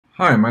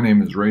Hi, my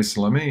name is Ray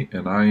Salemi,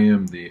 and I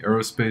am the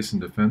Aerospace and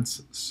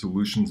Defense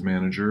Solutions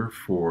Manager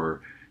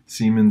for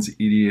Siemens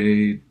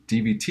EDA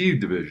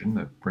DVT division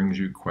that brings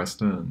you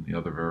Questa and the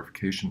other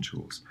verification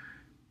tools.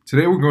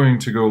 Today we're going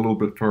to go a little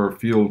bit far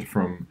afield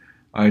from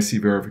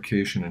IC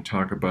verification and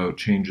talk about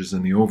changes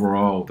in the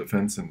overall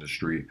defense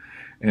industry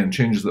and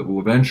changes that will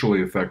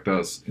eventually affect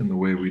us in the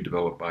way we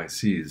develop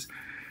ICs.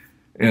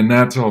 And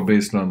that's all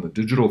based on the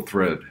digital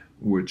thread,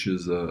 which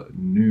is a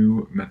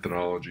new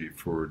methodology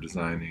for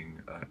designing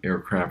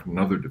aircraft and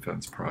other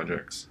defense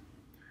projects.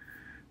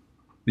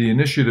 The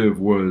initiative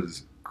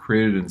was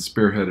created and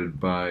spearheaded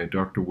by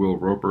Dr. Will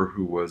Roper,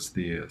 who was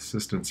the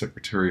Assistant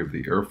Secretary of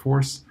the Air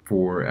Force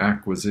for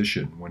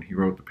Acquisition when he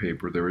wrote the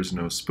paper, There Is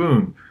No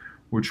Spoon,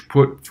 which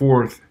put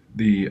forth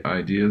the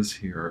ideas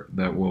here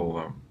that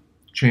will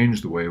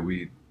change the way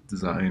we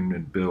design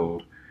and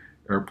build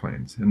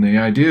airplanes. And the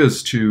idea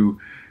is to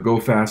go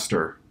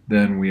faster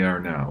than we are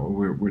now.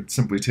 We're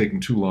simply taking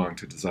too long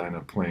to design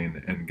a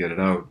plane and get it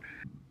out.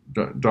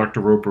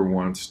 Dr. Roper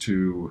wants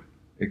to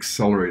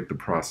accelerate the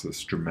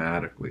process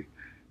dramatically.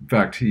 In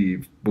fact, he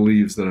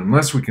believes that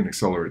unless we can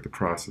accelerate the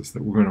process,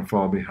 that we're going to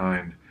fall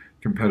behind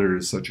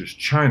competitors such as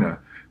China,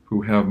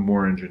 who have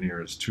more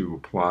engineers to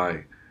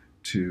apply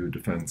to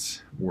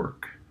defense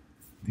work.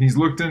 He's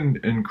looked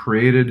in and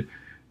created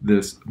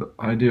the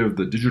idea of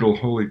the digital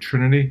holy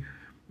trinity,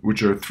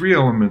 which are three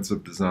elements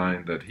of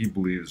design that he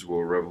believes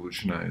will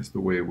revolutionize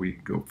the way we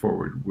go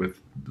forward with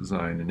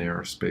design in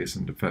aerospace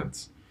and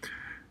defense.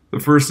 The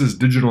first is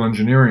digital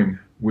engineering,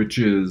 which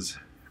is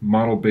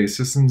model-based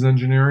systems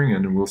engineering,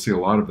 and we'll see a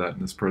lot of that in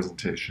this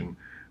presentation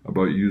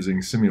about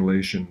using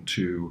simulation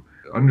to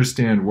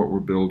understand what we're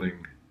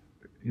building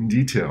in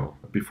detail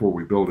before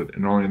we build it,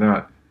 and not only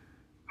that,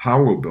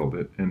 how we'll build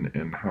it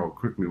and how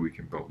quickly we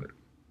can build it.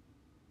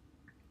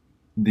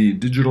 The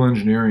digital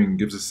engineering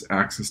gives us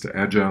access to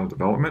agile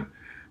development,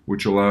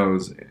 which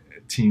allows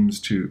teams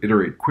to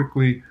iterate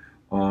quickly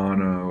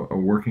on a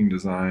working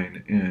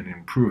design and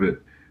improve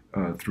it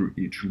through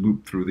each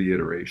loop through the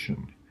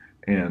iteration.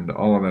 And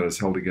all of that is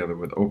held together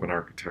with open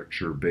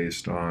architecture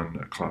based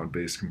on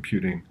cloud-based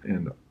computing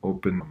and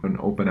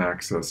open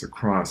access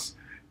across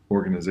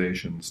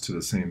organizations to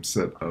the same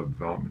set of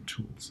development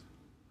tools.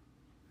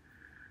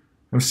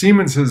 Now,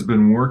 Siemens has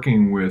been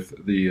working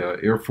with the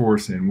Air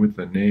Force and with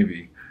the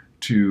Navy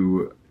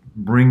to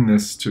bring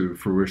this to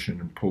fruition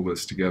and pull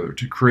this together,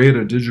 to create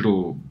a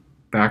digital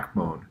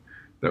backbone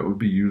that would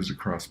be used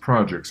across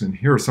projects. And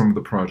here are some of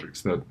the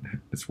projects that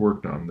it's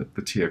worked on: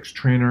 the TX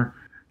trainer,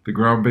 the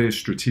ground-based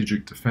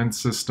strategic defense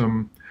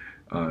system,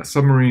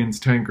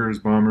 submarines, tankers,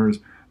 bombers.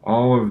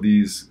 All of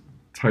these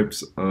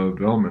types of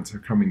developments are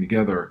coming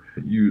together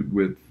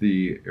with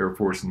the Air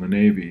Force and the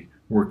Navy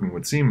working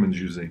with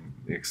Siemens using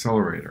the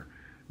accelerator.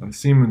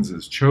 Siemens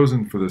is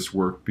chosen for this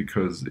work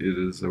because it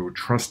is a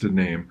trusted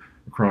name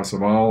across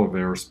all of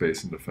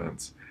aerospace and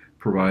defense,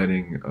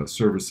 providing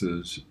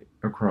services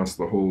across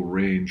the whole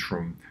range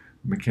from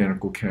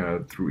mechanical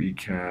CAD through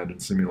ECAD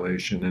and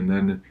simulation. And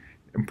then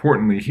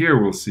importantly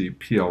here we'll see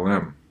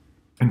PLM.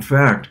 In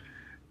fact,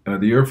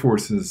 the Air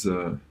Force has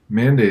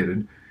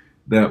mandated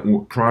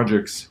that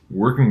projects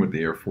working with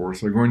the Air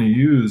Force are going to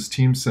use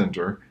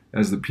Teamcenter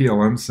as the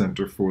PLM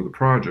center for the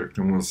project,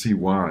 and we'll see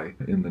why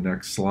in the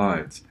next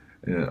slides.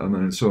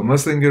 So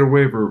unless they can get a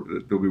waiver,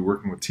 they'll be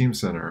working with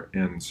Teamcenter,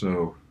 and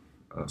so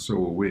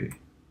will we.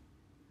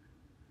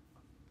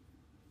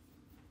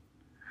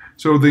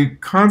 So the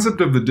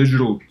concept of the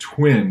digital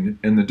twin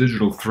and the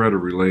digital thread are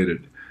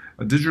related.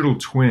 A digital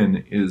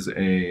twin is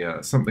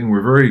something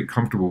we're very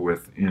comfortable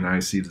with in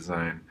IC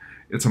design.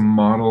 It's a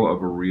model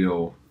of a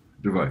real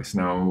device.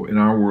 Now, in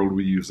our world,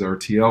 we use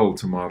RTL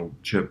to model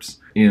chips.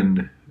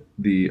 In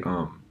the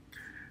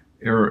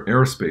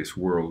aerospace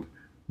world,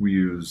 we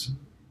use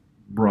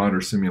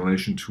broader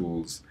simulation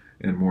tools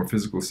and more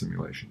physical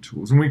simulation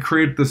tools. And we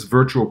create this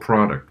virtual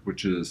product,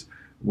 which is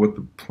what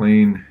the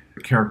plane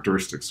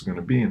characteristics are going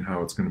to be and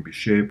how it's going to be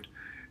shaped.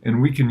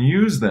 And we can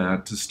use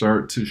that to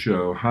start to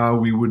show how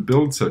we would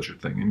build such a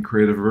thing and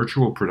create a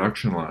virtual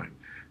production line.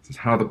 This is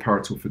how the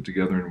parts will fit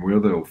together and where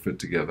they'll fit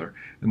together.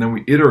 And then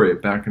we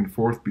iterate back and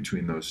forth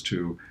between those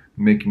two,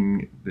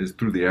 making this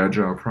through the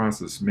agile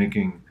process,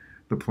 making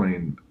the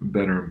plane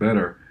better and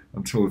better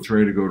until it's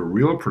ready to go to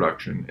real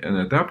production. And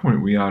at that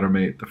point, we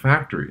automate the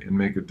factory and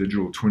make a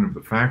digital twin of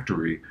the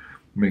factory,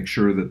 make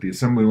sure that the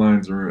assembly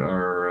lines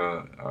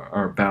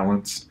are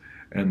balanced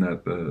and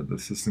that the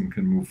system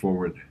can move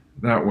forward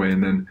that way.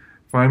 And then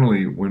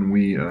finally, when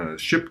we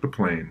ship the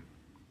plane,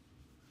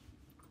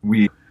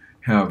 we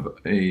have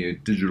a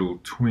digital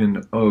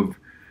twin of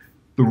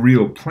the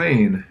real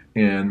plane,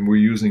 and we're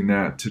using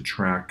that to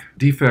track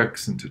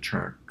defects and to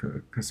track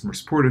customer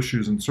support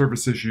issues and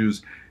service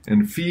issues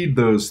and feed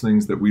those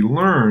things that we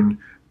learn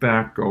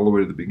back all the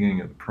way to the beginning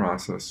of the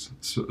process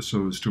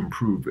so as to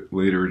improve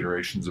later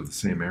iterations of the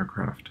same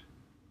aircraft.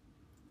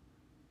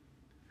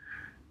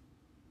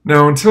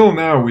 Now, until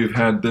now, we've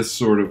had this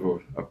sort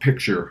of a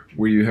picture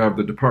where you have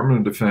the Department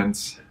of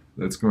Defense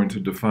that's going to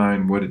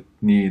define what it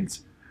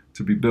needs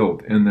to be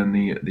built, and then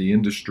the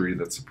industry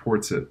that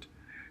supports it.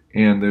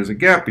 And there's a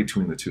gap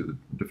between the two.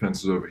 The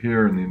defense is over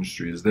here and the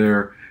industry is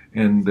there.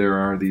 And there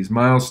are these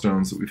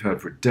milestones that we've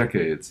had for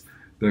decades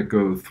that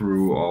go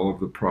through all of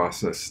the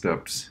process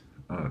steps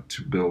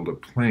to build a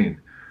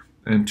plane.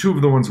 And two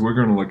of the ones we're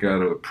going to look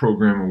at are the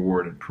program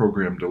award and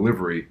program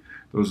delivery.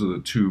 Those are the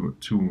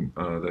two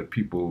that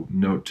people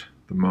note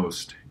the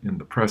most in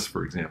the press,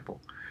 for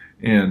example.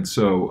 And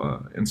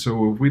so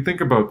if we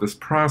think about this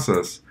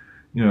process,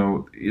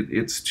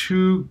 it's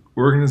two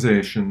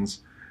organizations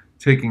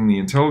taking the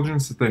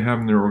intelligence that they have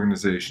in their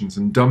organizations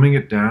and dumbing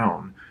it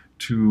down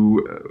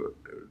to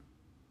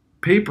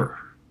paper,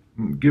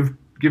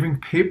 giving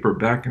paper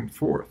back and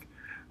forth,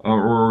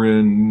 or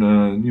in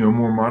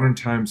more modern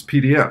times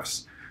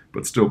PDFs,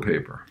 but still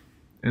paper.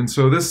 And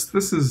so this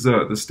is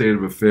the state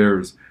of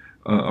affairs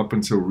up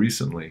until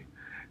recently.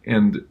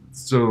 And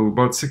so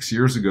about 6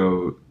 years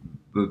ago,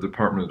 the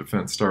Department of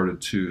Defense started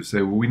to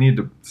say, well, we need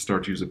to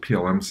start to use a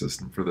PLM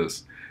system for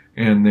this.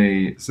 And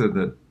they said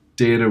that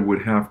data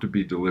would have to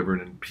be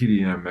delivered in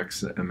PDM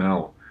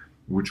XML,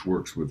 which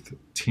works with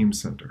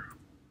Teamcenter.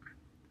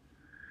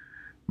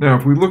 Now,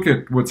 if we look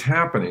at what's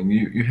happening,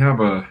 if you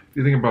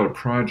think about a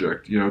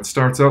project, it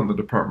starts out in the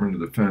Department of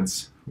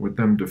Defense with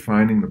them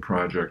defining the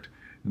project,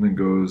 and then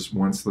goes,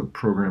 once the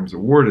program's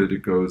awarded,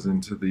 it goes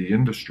into the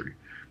industry.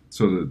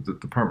 So the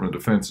Department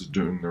of Defense is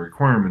doing the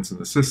requirements and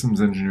the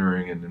systems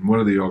engineering and what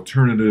are the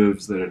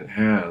alternatives that it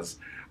has.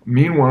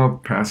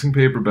 Meanwhile, passing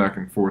paper back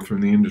and forth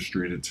from the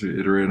industry to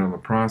iterate on the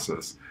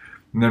process.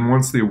 And then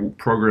once the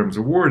program's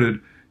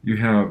awarded, you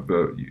have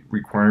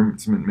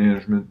requirements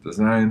management,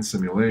 design,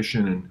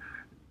 simulation, and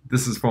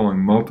this is following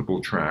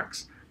multiple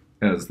tracks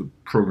as the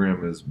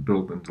program is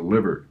built and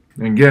delivered.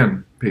 And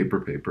again, paper,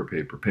 paper,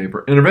 paper,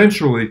 paper, and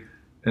eventually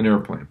an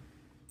airplane.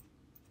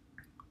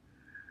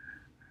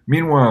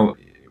 Meanwhile,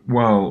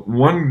 while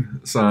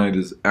one side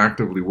is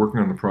actively working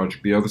on the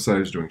project, the other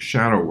side is doing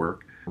shadow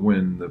work.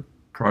 When the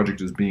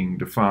project is being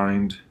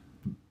defined,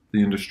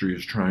 the industry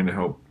is trying to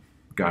help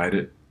guide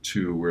it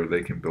to where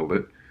they can build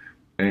it.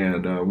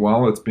 And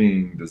while it's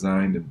being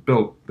designed and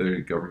built,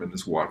 the government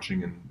is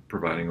watching and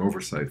providing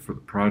oversight for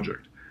the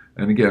project.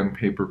 And again,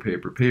 paper,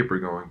 paper, paper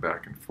going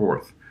back and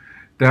forth.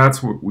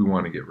 That's what we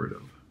want to get rid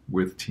of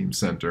with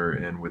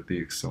Teamcenter and with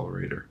the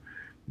accelerator,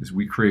 is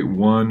we create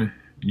one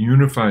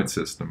unified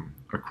system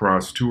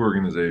across two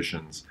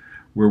organizations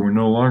where we're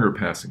no longer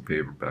passing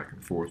paper back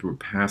and forth, we're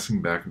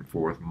passing back and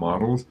forth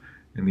models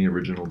and the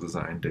original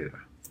design data.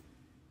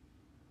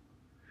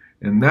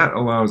 And that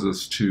allows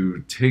us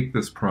to take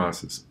this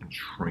process and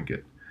shrink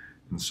it.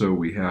 And so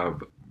we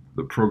have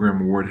the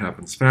program award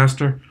happens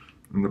faster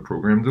and the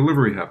program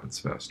delivery happens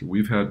faster.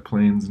 We've had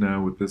planes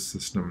now with this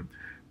system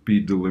be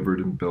delivered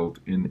and built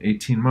in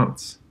 18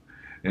 months.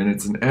 And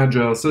it's an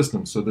agile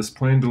system, so this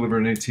plane delivered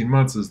in 18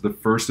 months is the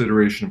first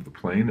iteration of the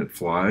plane. It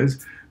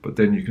flies, but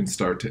then you can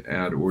start to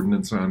add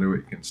ordnance onto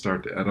it, you can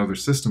start to add other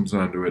systems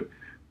onto it,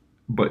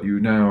 but you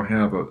now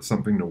have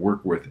something to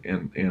work with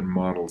and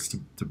models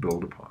to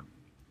build upon.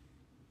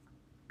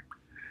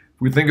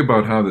 If we think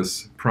about how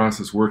this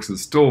process works,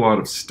 there's still a lot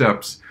of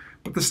steps,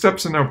 but the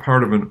steps are now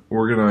part of an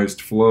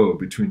organized flow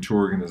between two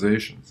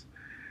organizations.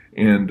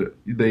 And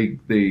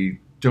they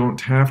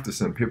don't have to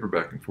send paper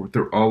back and forth.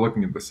 They're all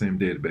looking at the same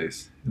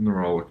database, and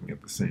they're all looking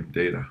at the same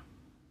data.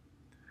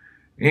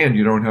 And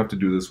you don't have to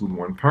do this with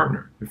one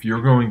partner. If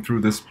you're going through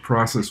this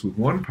process with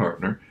one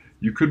partner,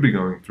 you could be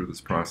going through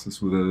this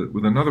process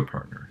with another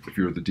partner, if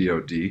you're the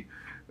DoD,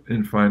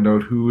 and find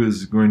out who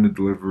is going to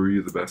deliver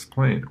you the best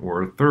plane,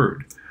 or a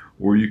third.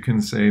 Or you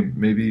can say,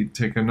 maybe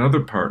take another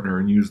partner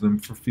and use them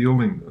for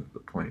fielding the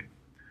plane.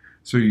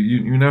 So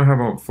you now have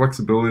a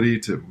flexibility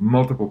to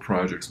multiple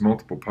projects,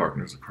 multiple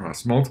partners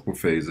across multiple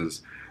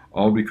phases,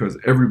 all because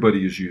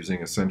everybody is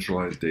using a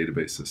centralized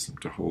database system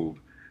to hold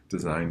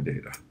design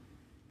data.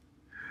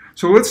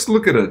 So let's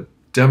look at a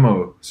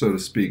demo, so to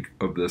speak,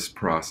 of this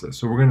process.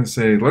 So we're going to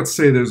say, let's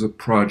say there's a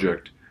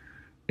project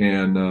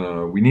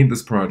and we need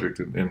this project,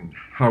 and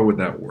how would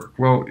that work?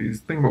 Well, you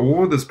think about, what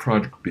would this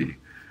project be?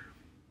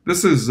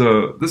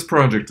 This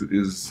project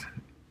is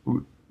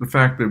the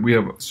fact that we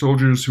have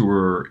soldiers who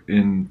are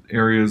in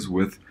areas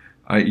with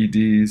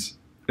IEDs,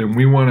 and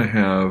we want to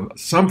have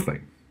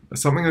something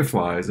that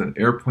flies, an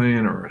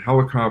airplane or a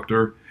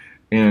helicopter,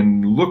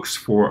 and looks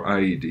for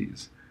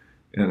IEDs.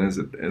 And as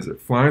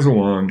it flies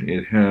along,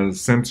 it has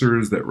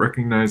sensors that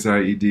recognize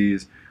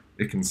IEDs.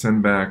 It can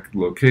send back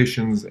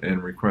locations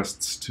and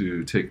requests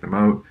to take them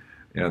out,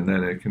 and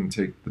then it can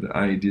take the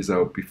IEDs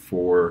out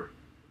before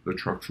the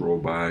trucks roll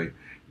by,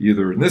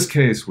 either in this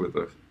case with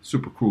a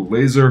super cool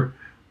laser,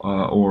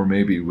 or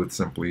maybe with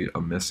simply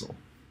a missile.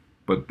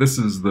 But this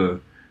is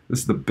the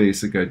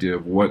basic idea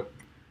of what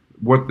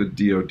the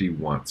DoD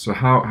wants. So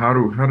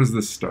how does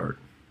this start?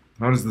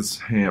 How does this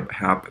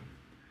happen?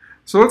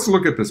 So let's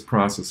look at this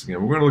process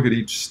again. We're going to look at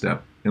each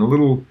step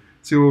and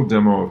see a little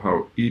demo of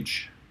how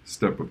each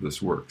step of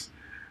this works.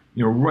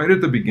 Right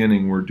at the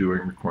beginning, we're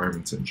doing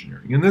requirements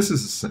engineering, and this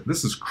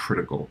is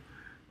critical.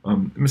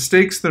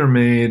 Mistakes that are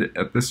made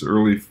at this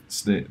early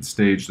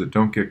stage that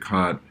don't get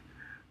caught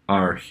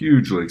are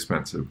hugely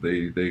expensive.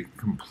 They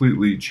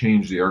completely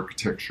change the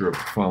architecture of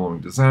the following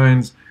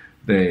designs.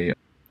 They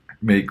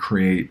may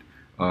create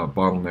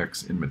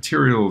bottlenecks in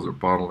materials or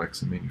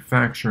bottlenecks in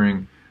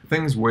manufacturing.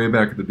 Things way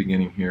back at the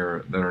beginning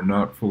here that are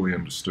not fully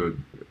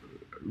understood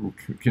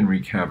can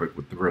wreak havoc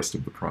with the rest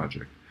of the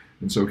project.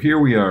 And so here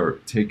we are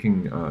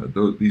taking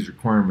these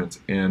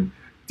requirements and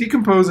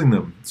decomposing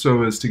them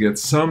so as to get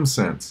some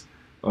sense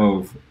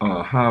of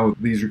how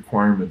these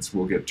requirements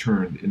will get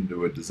turned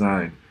into a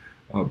design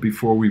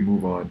before we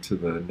move on to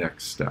the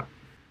next step.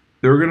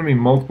 There are going to be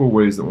multiple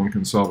ways that one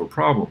can solve a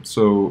problem.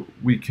 So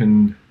we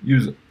can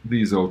use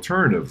these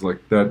alternatives,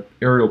 like that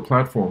aerial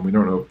platform. We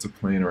don't know if it's a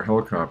plane or a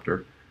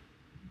helicopter,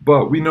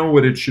 but we know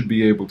what it should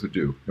be able to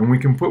do. And we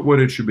can put what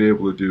it should be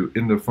able to do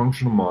into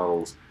functional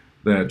models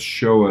that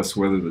show us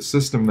whether the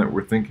system that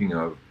we're thinking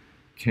of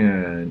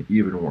can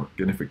even work.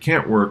 And if it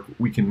can't work,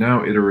 we can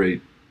now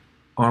iterate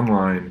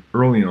online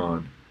early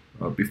on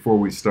before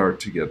we start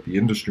to get the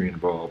industry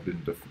involved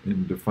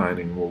in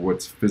defining, well,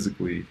 what's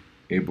physically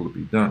able to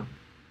be done.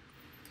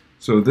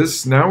 So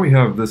now we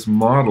have this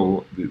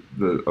model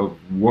of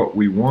what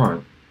we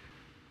want,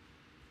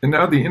 and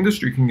now the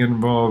industry can get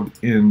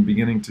involved in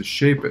beginning to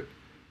shape it.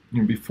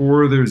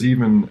 Before there's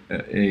even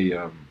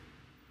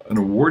an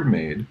award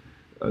made,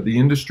 the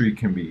industry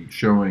can be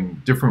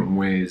showing different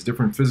ways,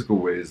 different physical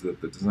ways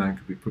that the design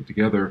could be put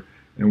together,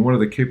 and what are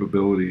the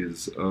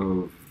capabilities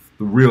of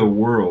the real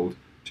world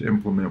to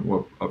implement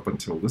what up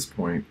until this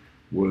point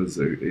was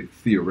a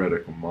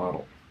theoretical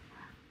model.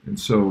 And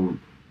so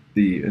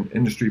the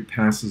industry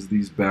passes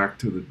these back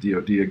to the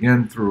DoD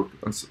again through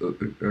a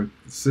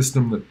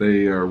system that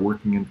they are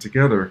working in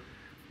together,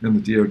 and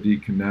the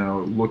DoD can now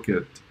look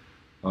at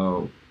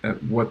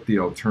what the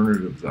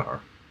alternatives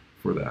are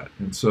for that.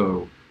 And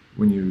so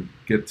when you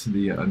get to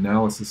the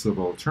analysis of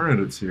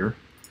alternatives here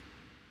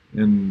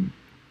in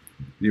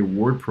the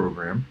award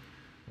program,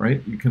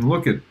 right, you can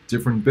look at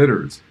different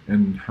bidders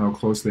and how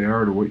close they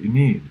are to what you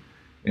need,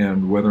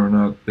 and whether or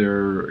not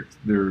their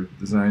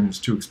design is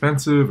too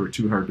expensive or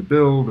too hard to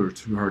build or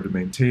too hard to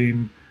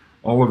maintain.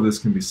 All of this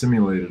can be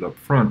simulated up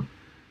front,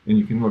 and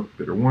you can look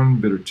bidder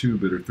 1, bidder 2,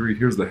 bidder 3.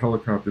 Here's the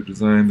helicopter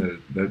design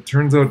that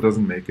turns out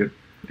doesn't make it,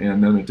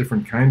 and then a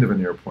different kind of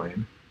an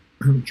airplane.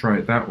 Try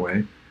it that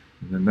way,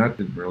 and then that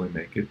didn't really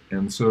make it,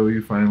 and so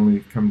you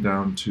finally come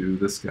down to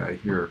this guy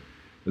here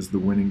as the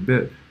winning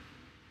bid.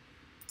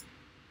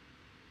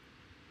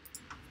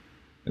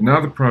 And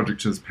now the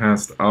project has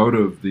passed out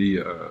of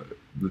the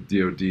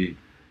DoD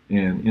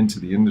and into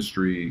the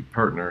industry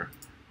partner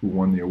who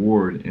won the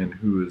award and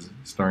who is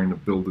starting to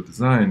build a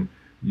design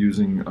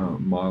using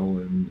model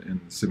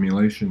and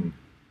simulation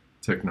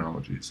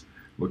technologies,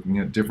 looking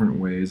at different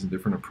ways and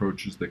different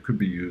approaches that could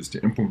be used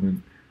to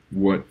implement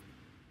what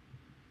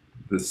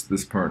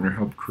this partner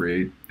helped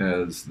create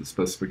as the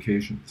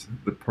specifications.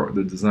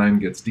 The design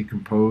gets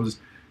decomposed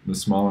into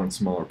smaller and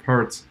smaller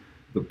parts.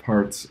 The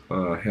parts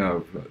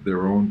have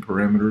their own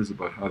parameters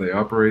about how they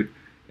operate,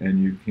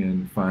 and you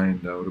can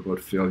find out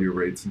about failure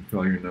rates and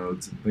failure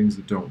nodes and things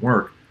that don't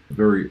work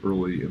very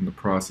early in the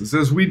process,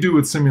 as we do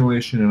with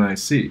simulation and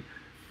IC.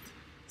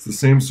 It's the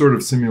same sort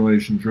of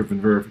simulation-driven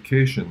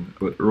verification,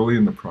 but early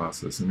in the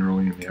process and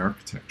early in the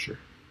architecture.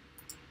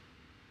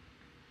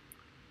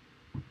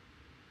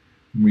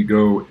 We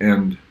go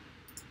and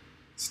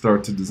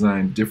start to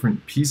design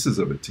different pieces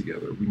of it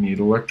together. We need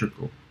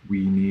electrical.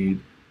 We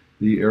need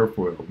the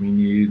airfoil. We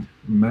need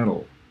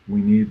metal.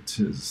 We need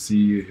to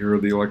see, here are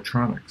the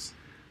electronics,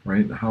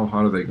 right? How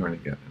hot are they going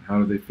to get, and how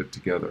do they fit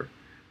together?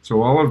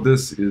 So all of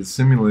this is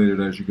simulated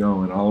as you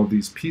go, and all of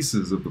these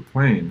pieces of the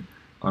plane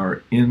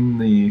are in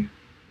the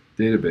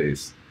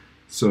database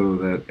so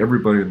that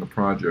everybody in the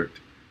project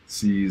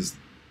sees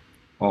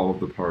all of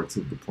the parts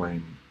of the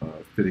plane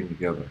fitting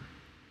together.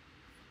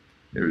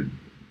 And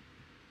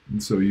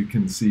so you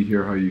can see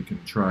here how you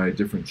can try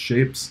different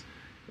shapes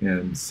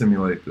and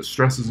simulate the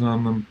stresses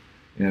on them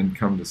and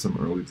come to some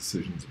early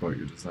decisions about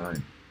your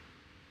design.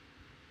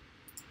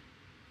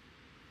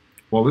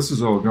 While this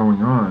is all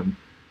going on,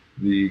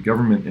 the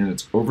government in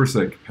its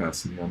oversight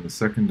capacity on the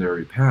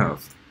secondary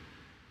path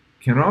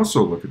can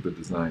also look at the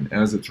design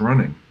as it's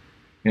running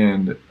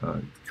and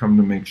come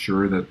to make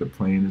sure that the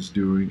plane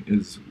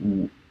is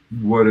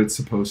what it's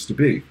supposed to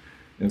be.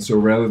 And so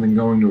rather than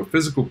going to a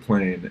physical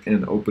plane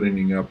and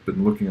opening up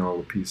and looking at all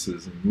the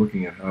pieces and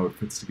looking at how it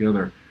fits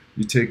together,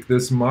 you take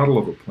this model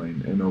of a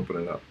plane and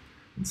open it up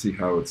and see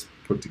how it's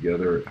put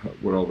together,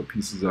 what all the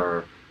pieces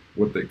are,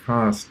 what they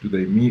cost, do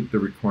they meet the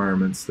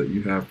requirements that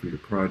you have for your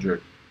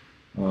project.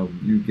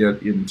 You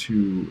get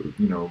into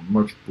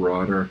much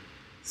broader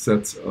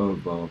sets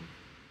of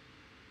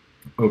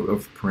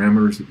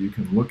parameters that you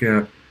can look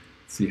at,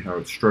 see how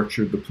it's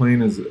structured. The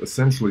plane is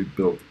essentially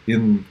built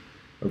in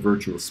a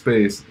virtual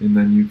space, and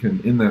then you can,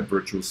 in that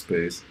virtual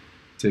space,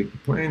 take the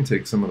plane,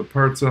 take some of the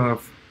parts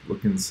off,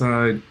 look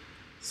inside,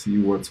 see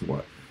what's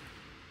what.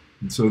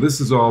 And so this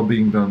is all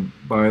being done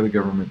by the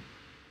government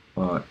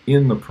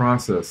in the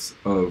process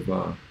of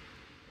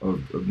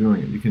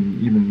doing it. You can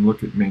even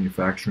look at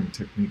manufacturing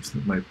techniques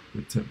that might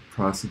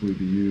possibly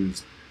be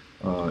used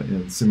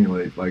and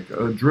simulate like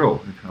a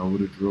drill, and how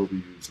would a drill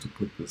be used to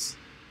put this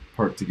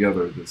part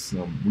together, this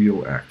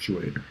wheel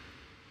actuator.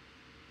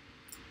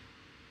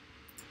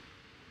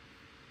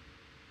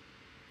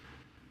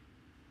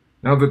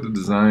 Now that the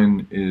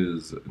design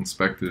is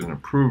inspected and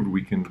approved,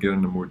 we can get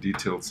into more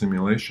detailed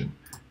simulation.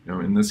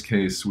 In this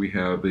case, we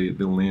have the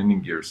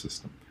landing gear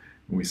system.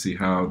 And we see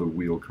how the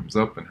wheel comes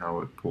up and how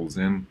it pulls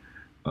in.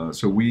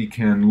 So we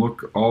can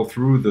look all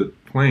through the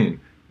plane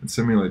and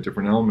simulate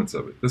different elements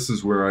of it. This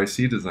is where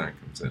IC design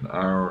comes in.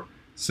 Our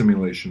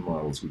simulation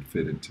models would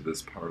fit into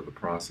this part of the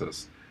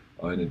process.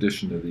 In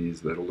addition to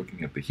these that are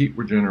looking at the heat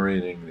we're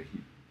generating, the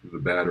heat through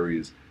the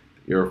batteries,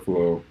 the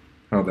airflow,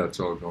 how that's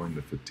all going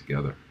to fit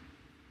together.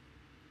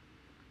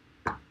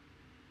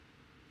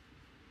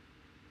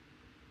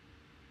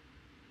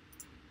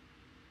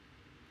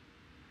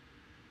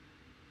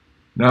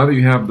 Now that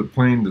you have the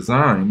plane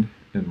designed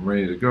and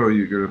ready to go,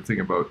 you're going to think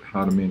about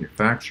how to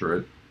manufacture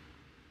it.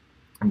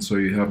 And so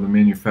you have the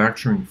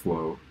manufacturing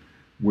flow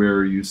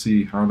where you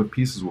see how the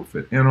pieces will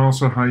fit, and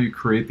also how you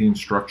create the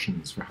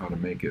instructions for how to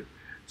make it.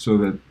 So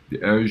that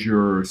as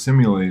you're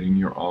simulating,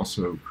 you're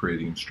also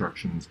creating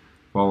instructions,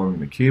 following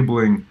the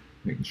cabling,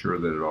 making sure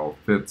that it all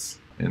fits,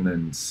 and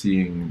then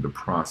seeing the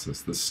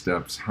process, the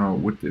steps,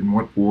 in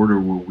what order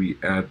will we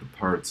add the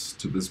parts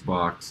to this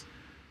box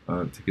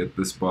to get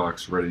this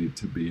box ready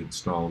to be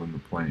installed in the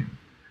plane.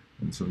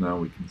 And so now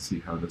we can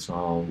see how this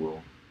all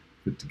will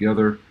fit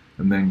together,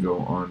 and then go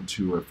on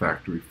to a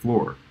factory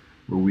floor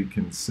where we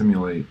can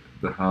simulate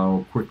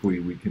how quickly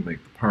we can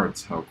make the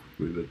parts, how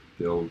quickly that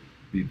they'll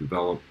be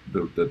developed,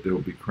 that they'll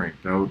be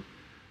cranked out.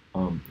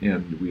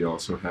 And we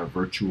also have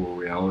virtual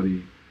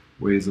reality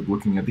ways of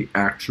looking at the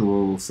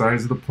actual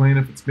size of the plane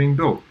if it's being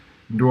built.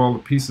 And do all the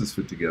pieces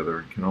fit together,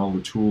 and can all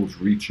the tools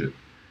reach it?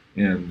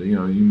 And you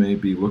may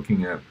be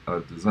looking at a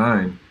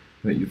design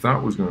that you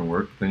thought was going to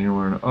work, but then you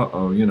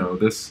learn,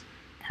 this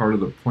part of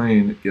the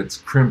plane gets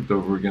crimped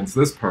over against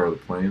this part of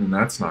the plane, and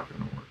that's not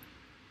going to work.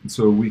 And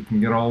so we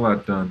can get all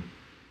that done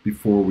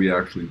before we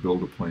actually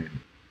build a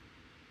plane.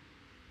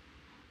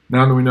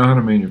 Now that we know how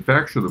to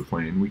manufacture the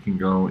plane, we can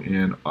go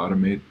and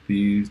automate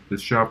the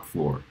shop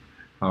floor.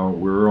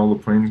 Where are all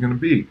the planes going to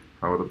be?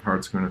 How are the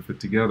parts going to fit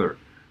together?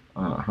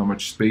 How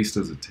much space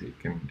does it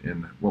take?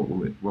 And what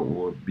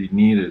will be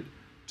needed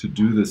to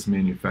do this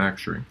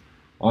manufacturing?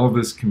 All of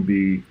this can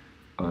be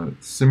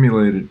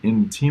simulated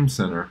in Team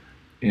Center,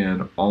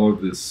 and all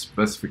of the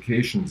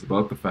specifications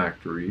about the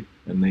factory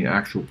and the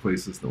actual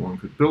places that one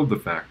could build the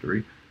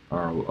factory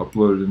are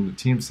uploaded into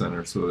Team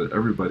Center so that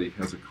everybody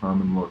has a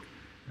common look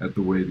at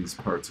the way these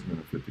parts are going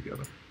to fit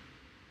together.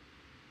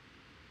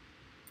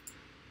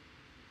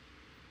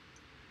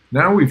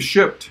 Now we've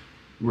shipped,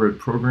 we're at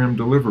program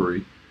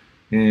delivery,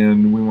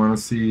 and we want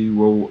to see,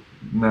 well,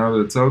 now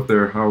that it's out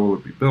there, how will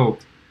it be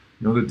built?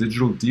 The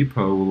Digital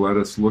Depot will let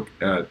us look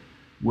at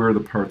where the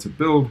parts are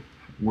built,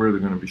 where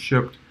they're going to be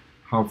shipped,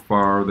 how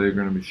far they're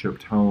going to be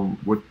shipped,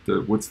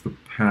 what's the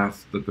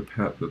path that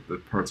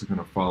the parts are going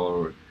to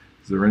follow.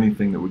 Is there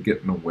anything that would get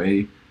in the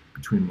way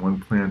between one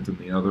plant and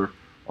the other?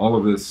 All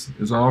of this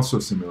is also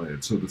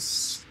simulated, so the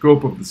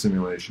scope of the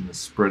simulation is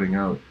spreading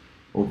out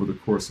over the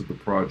course of the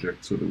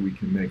project so that we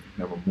can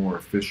have a more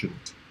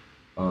efficient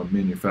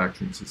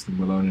manufacturing system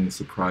without any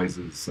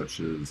surprises, such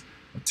as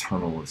a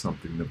tunnel or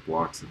something that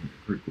blocks a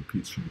critical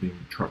piece from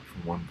being trucked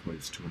from one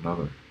place to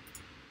another.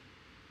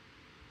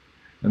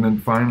 And then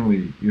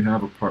finally, you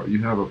have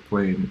a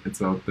plane,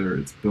 it's out there,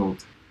 it's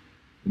built.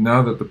 And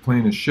now that the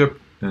plane is shipped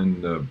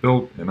and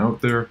built and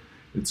out there,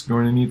 it's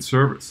going to need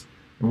service.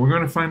 And we're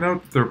going to find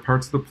out that there are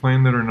parts of the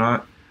plane that are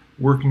not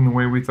working the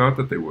way we thought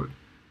that they would,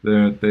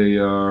 that they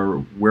are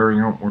wearing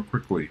out more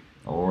quickly,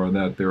 or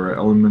that there are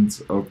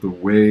elements of the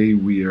way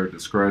we are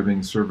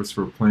describing service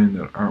for a plane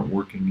that aren't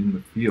working in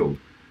the field.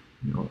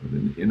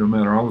 No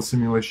matter all the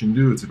simulation you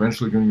do, it's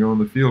eventually going to go in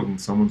the field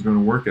and someone's going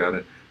to work at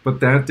it. But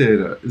that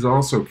data is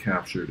also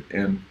captured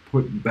and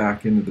put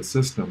back into the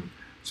system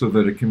so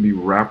that it can be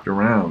wrapped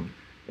around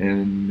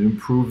and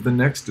improve the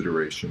next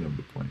iteration of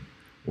the plane,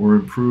 or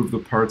improve the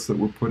parts that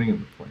we're putting in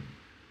the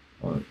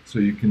plane. So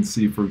you can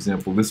see, for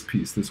example, this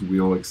piece, this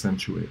wheel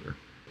accentuator,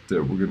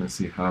 that we're going to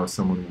see how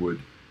someone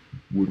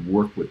would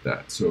work with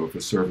that. So if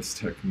a service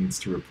tech needs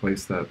to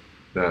replace that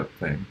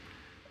thing,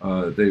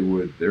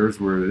 there's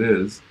where it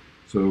is.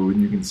 So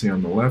you can see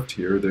on the left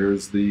here,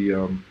 there's the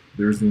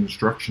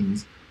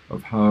instructions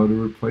of how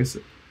to replace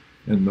it,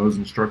 and those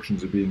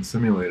instructions are being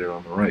simulated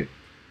on the right.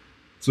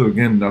 So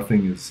again,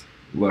 nothing is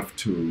left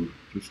to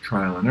just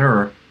trial and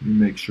error. You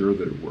make sure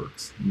that it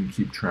works. You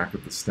keep track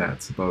of the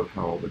stats about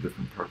how all the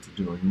different parts are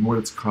doing and what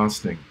it's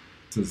costing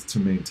to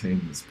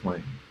maintain this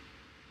plane.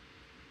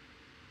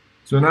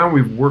 So now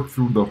we've worked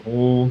through the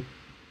whole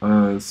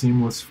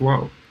seamless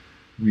flow.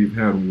 We've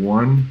had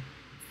one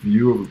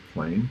view of the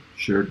plane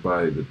shared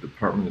by the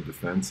Department of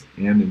Defense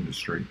and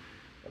industry.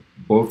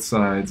 Both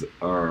sides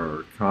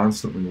are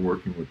constantly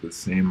working with the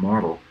same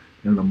model,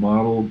 and the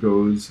model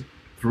goes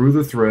through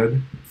the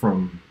thread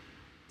from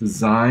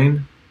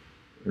design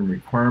and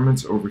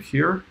requirements over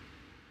here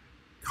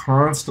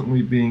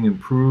constantly being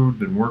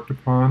improved and worked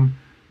upon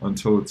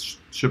until it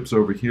ships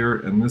over here.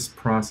 And this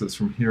process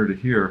from here to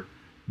here,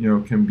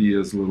 can be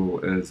as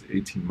little as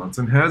 18 months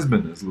and has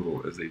been as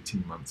little as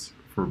 18 months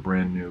for a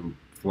brand new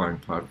flying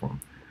platform.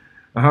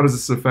 Now, how does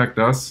this affect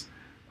us?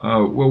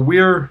 Well,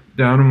 we're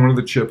down in one of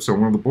the chips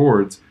on one of the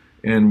boards,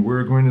 and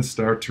we're going to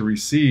start to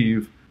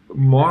receive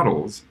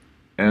models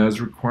as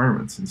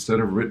requirements.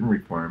 Instead of written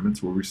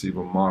requirements, we'll receive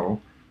a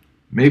model.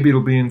 Maybe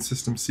it'll be in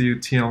System C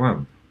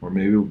TLM, or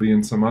maybe it'll be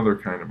in some other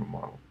kind of a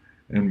model.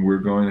 And we're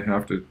going to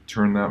have to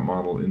turn that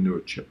model into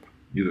a chip,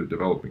 either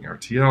developing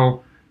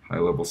RTL,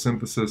 high-level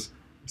synthesis,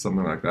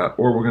 something like that,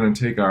 or we're going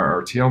to take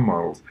our RTL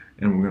models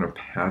and we're going to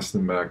pass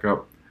them back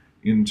up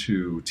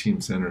into Team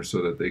Center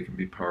so that they can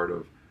be part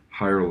of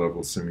higher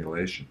level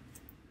simulation.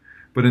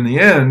 But in the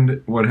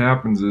end, what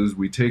happens is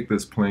we take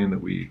this plane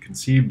that we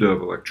conceived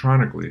of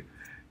electronically,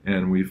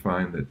 and we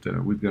find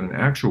that we've got an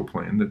actual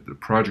plane, that the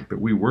project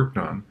that we worked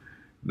on,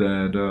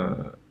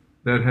 that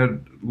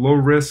had low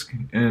risk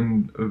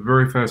and a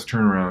very fast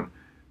turnaround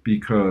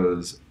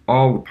because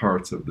all the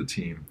parts of the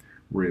team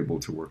were able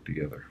to work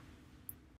together.